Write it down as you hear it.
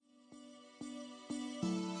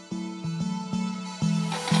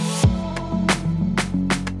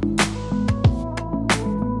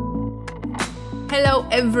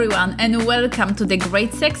everyone, and welcome to the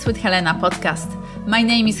Great Sex with Helena podcast. My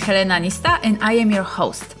name is Helena Nista and I am your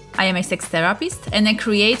host. I am a sex therapist and a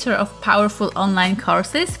creator of powerful online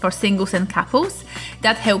courses for singles and couples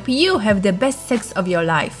that help you have the best sex of your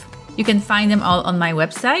life. You can find them all on my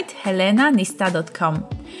website, helenanista.com.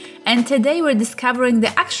 And today we're discovering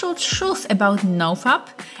the actual truth about NoFap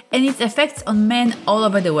and its effects on men all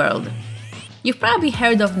over the world. You've probably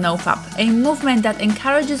heard of NoFap, a movement that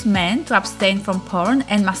encourages men to abstain from porn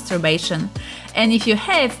and masturbation. And if you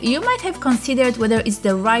have, you might have considered whether it's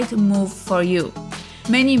the right move for you.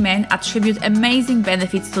 Many men attribute amazing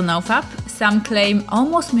benefits to NoFap. Some claim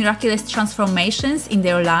almost miraculous transformations in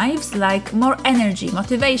their lives, like more energy,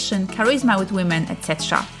 motivation, charisma with women,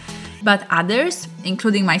 etc. But others,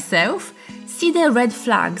 including myself, see the red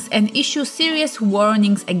flags and issue serious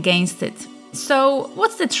warnings against it. So,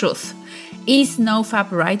 what's the truth? Is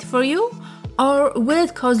NoFap right for you, or will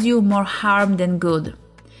it cause you more harm than good?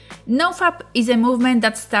 NoFap is a movement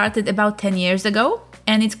that started about 10 years ago,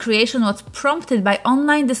 and its creation was prompted by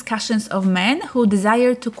online discussions of men who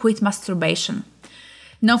desire to quit masturbation.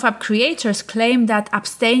 NoFap creators claim that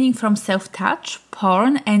abstaining from self-touch,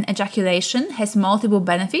 porn, and ejaculation has multiple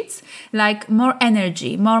benefits, like more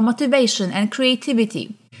energy, more motivation, and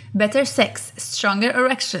creativity, better sex, stronger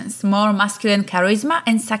erections, more masculine charisma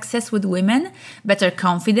and success with women, better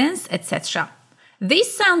confidence, etc.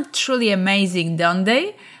 These sound truly amazing, don't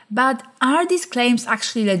they? But are these claims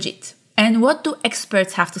actually legit? And what do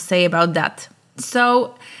experts have to say about that?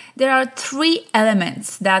 So, there are three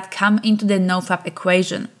elements that come into the NoFap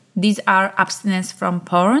equation. These are abstinence from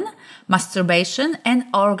porn, masturbation, and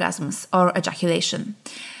orgasms or ejaculation.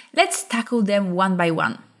 Let's tackle them one by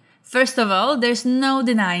one. First of all, there's no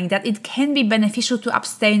denying that it can be beneficial to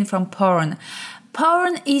abstain from porn.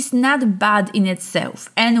 Porn is not bad in itself,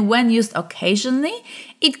 and when used occasionally,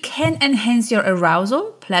 it can enhance your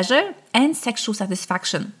arousal, pleasure, and sexual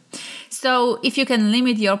satisfaction. So, if you can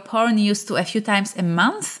limit your porn use to a few times a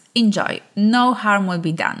month, enjoy. No harm will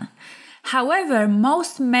be done. However,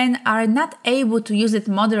 most men are not able to use it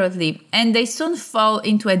moderately, and they soon fall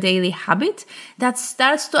into a daily habit that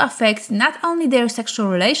starts to affect not only their sexual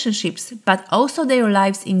relationships, but also their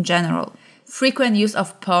lives in general. Frequent use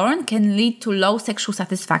of porn can lead to low sexual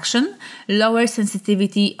satisfaction, lower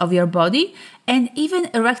sensitivity of your body, and even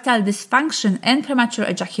erectile dysfunction and premature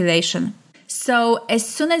ejaculation. So, as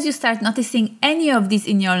soon as you start noticing any of these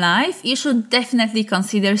in your life, you should definitely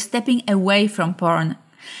consider stepping away from porn.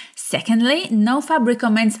 Secondly, NoFap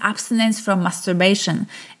recommends abstinence from masturbation,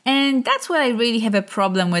 and that's where I really have a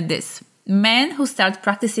problem with this. Men who start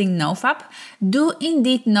practicing NoFap do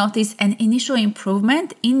indeed notice an initial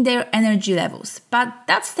improvement in their energy levels, but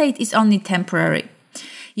that state is only temporary.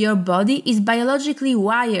 Your body is biologically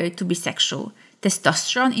wired to be sexual.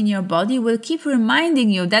 Testosterone in your body will keep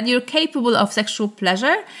reminding you that you're capable of sexual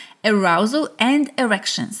pleasure, arousal, and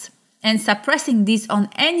erections. And suppressing these on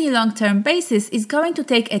any long-term basis is going to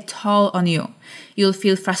take a toll on you. You'll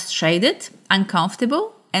feel frustrated,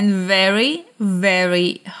 uncomfortable, and very,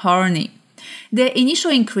 very horny. The initial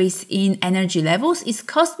increase in energy levels is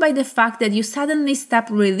caused by the fact that you suddenly stop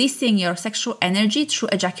releasing your sexual energy through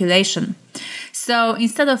ejaculation. So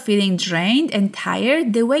instead of feeling drained and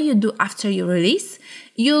tired the way you do after you release,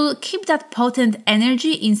 you'll keep that potent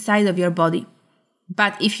energy inside of your body.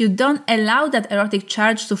 But if you don't allow that erotic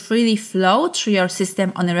charge to freely flow through your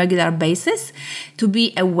system on a regular basis, to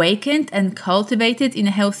be awakened and cultivated in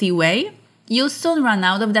a healthy way, you'll soon run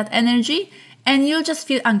out of that energy and you'll just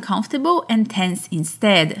feel uncomfortable and tense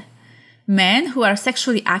instead. Men who are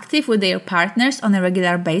sexually active with their partners on a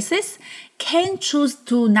regular basis can choose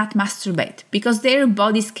to not masturbate because their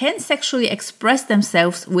bodies can sexually express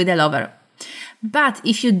themselves with a lover. But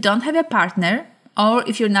if you don't have a partner, or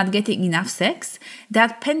if you're not getting enough sex,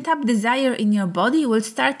 that pent-up desire in your body will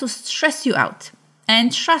start to stress you out.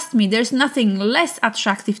 And trust me, there's nothing less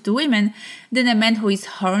attractive to women than a man who is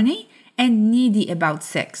horny and needy about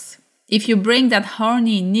sex. If you bring that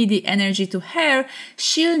horny, needy energy to her,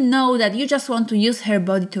 she'll know that you just want to use her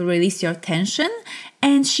body to release your tension,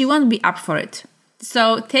 and she won't be up for it.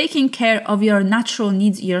 So taking care of your natural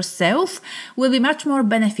needs yourself will be much more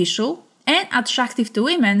beneficial and attractive to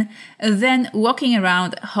women than walking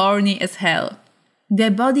around horny as hell. The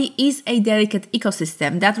body is a delicate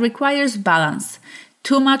ecosystem that requires balance.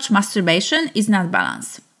 Too much masturbation is not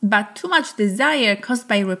balance, but too much desire caused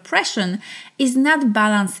by repression is not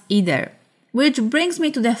balance either. Which brings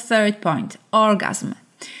me to the third point, orgasm.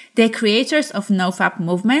 The creators of NoFap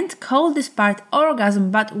movement call this part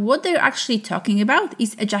orgasm, but what they're actually talking about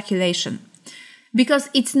is ejaculation. Because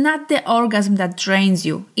it's not the orgasm that drains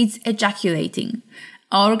you, it's ejaculating.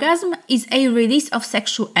 Orgasm is a release of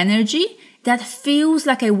sexual energy that feels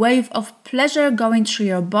like a wave of pleasure going through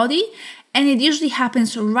your body, and it usually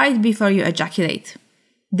happens right before you ejaculate.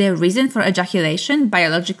 The reason for ejaculation,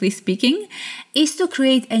 biologically speaking, is to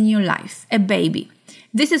create a new life, a baby.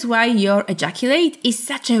 This is why your ejaculate is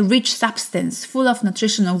such a rich substance full of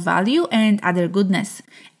nutritional value and other goodness.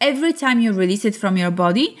 Every time you release it from your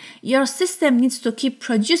body, your system needs to keep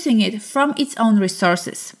producing it from its own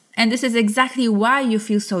resources. And this is exactly why you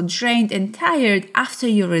feel so drained and tired after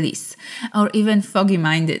you release, or even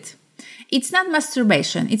foggy-minded. It's not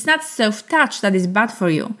masturbation, it's not self-touch that is bad for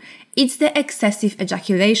you. It's the excessive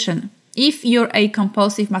ejaculation. If you're a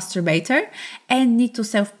compulsive masturbator and need to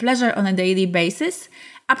self-pleasure on a daily basis,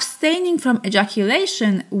 abstaining from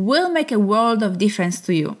ejaculation will make a world of difference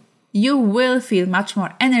to you. You will feel much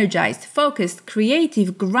more energized, focused,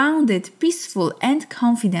 creative, grounded, peaceful, and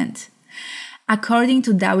confident. According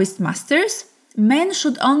to Taoist masters, men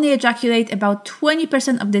should only ejaculate about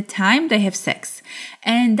 20% of the time they have sex,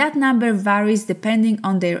 and that number varies depending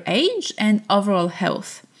on their age and overall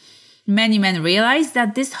health. Many men realize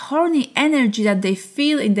that this horny energy that they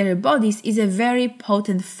feel in their bodies is a very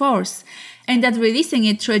potent force, and that releasing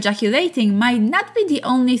it through ejaculating might not be the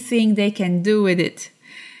only thing they can do with it.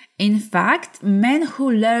 In fact, men who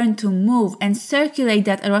learn to move and circulate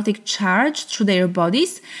that erotic charge through their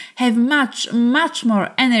bodies have much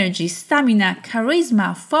more energy, stamina,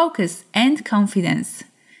 charisma, focus, and confidence.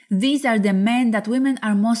 These are the men that women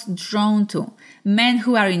are most drawn to. Men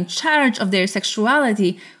who are in charge of their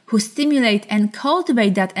sexuality, who stimulate and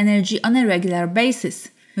cultivate that energy on a regular basis.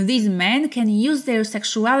 These men can use their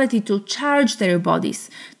sexuality to charge their bodies,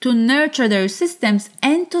 to nurture their systems,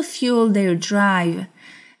 and to fuel their drive.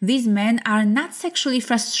 These men are not sexually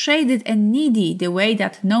frustrated and needy the way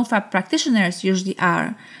that NoFap practitioners usually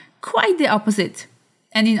are. Quite the opposite.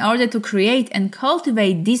 And in order to create and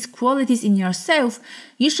cultivate these qualities in yourself,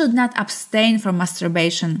 you should not abstain from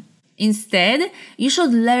masturbation. Instead, you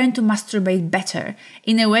should learn to masturbate better,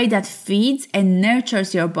 in a way that feeds and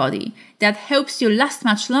nurtures your body, that helps you last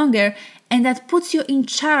much longer, and that puts you in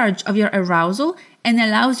charge of your arousal and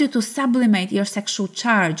allows you to sublimate your sexual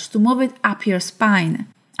charge, to move it up your spine.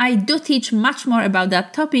 I do teach much more about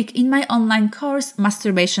that topic in my online course,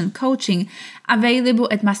 Masturbation Coaching, available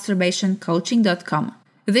at masturbationcoaching.com.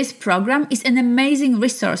 This program is an amazing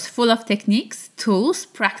resource full of techniques, tools,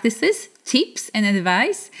 practices, tips, and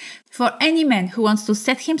advice for any man who wants to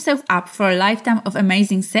set himself up for a lifetime of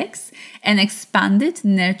amazing sex and expanded,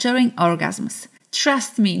 nurturing orgasms.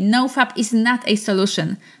 Trust me, NoFap is not a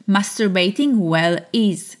solution. Masturbating well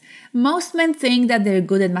is. Most men think that they're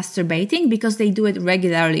good at masturbating because they do it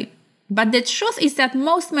regularly. But the truth is that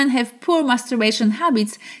most men have poor masturbation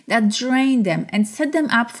habits that drain them and set them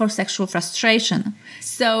up for sexual frustration.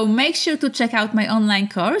 So make sure to check out my online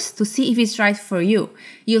course to see if it's right for you.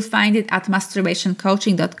 You'll find it at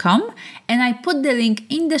masturbationcoaching.com, and I put the link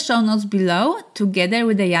in the show notes below together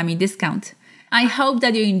with a yummy discount. I hope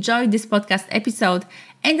that you enjoyed this podcast episode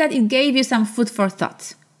and that it gave you some food for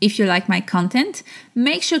thought. If you like my content,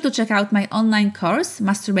 make sure to check out my online course,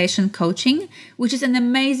 Masturbation Coaching, which is an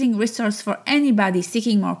amazing resource for anybody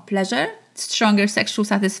seeking more pleasure, stronger sexual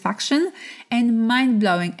satisfaction, and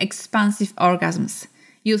mind-blowing, expansive orgasms.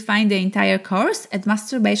 You'll find the entire course at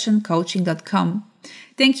masturbationcoaching.com.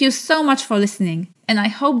 Thank you so much for listening, and I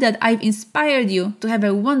hope that I've inspired you to have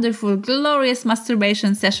a wonderful, glorious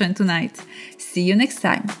masturbation session tonight. See you next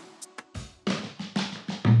time.